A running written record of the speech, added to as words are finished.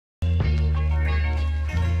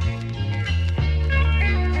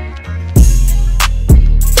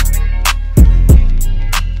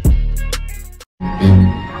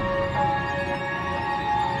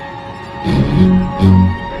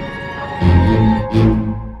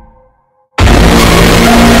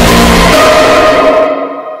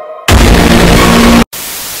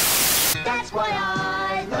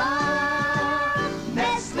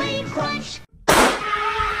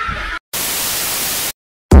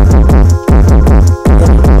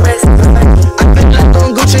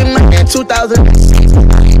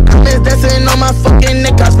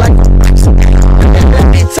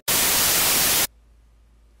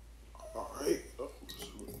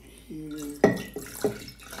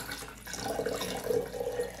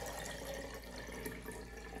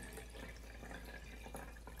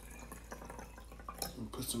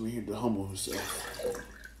need to humble himself.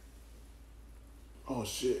 Oh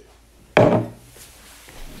shit.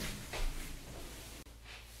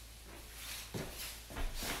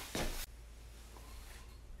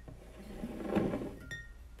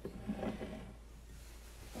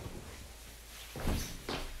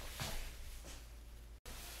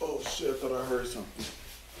 Oh shit, I thought I heard something.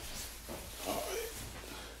 Alright.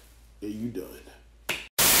 Yeah, you done.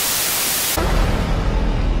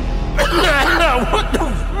 What the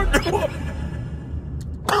fuck?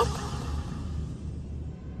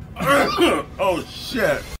 Oh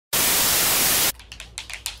shit.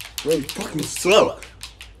 Really fucking slow.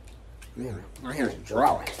 Man, my hands are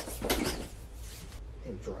dry.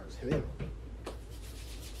 Hands dry as hell.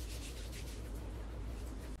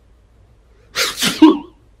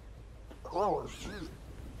 Oh shit.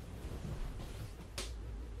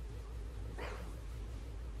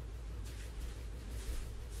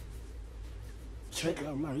 Check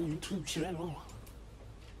out my YouTube channel.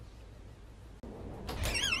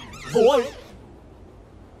 Boy!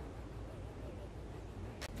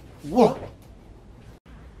 What?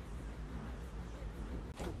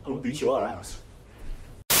 I'm gonna beat your ass.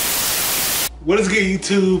 What is good,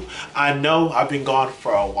 YouTube? I know I've been gone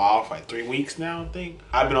for a while, for like 3 weeks now, I think.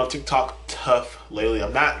 I've been on TikTok tough lately.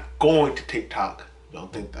 I'm not going to TikTok.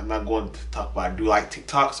 I'm not going to TikTok, but I do like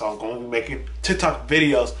TikTok, so I'm going to be making TikTok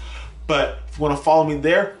videos. But if you want to follow me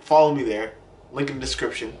there, follow me there. Link in the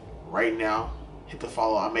description right now. Hit the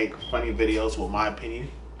follow. I make funny videos, with my opinion.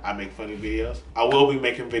 I make funny videos. I will be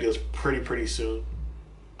making videos pretty soon.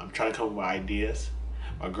 I'm trying to come up with ideas.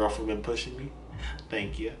 My girlfriend been pushing me.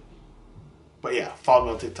 Thank you. But yeah, follow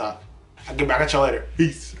me on TikTok. I'll get back at y'all later.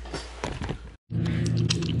 Peace.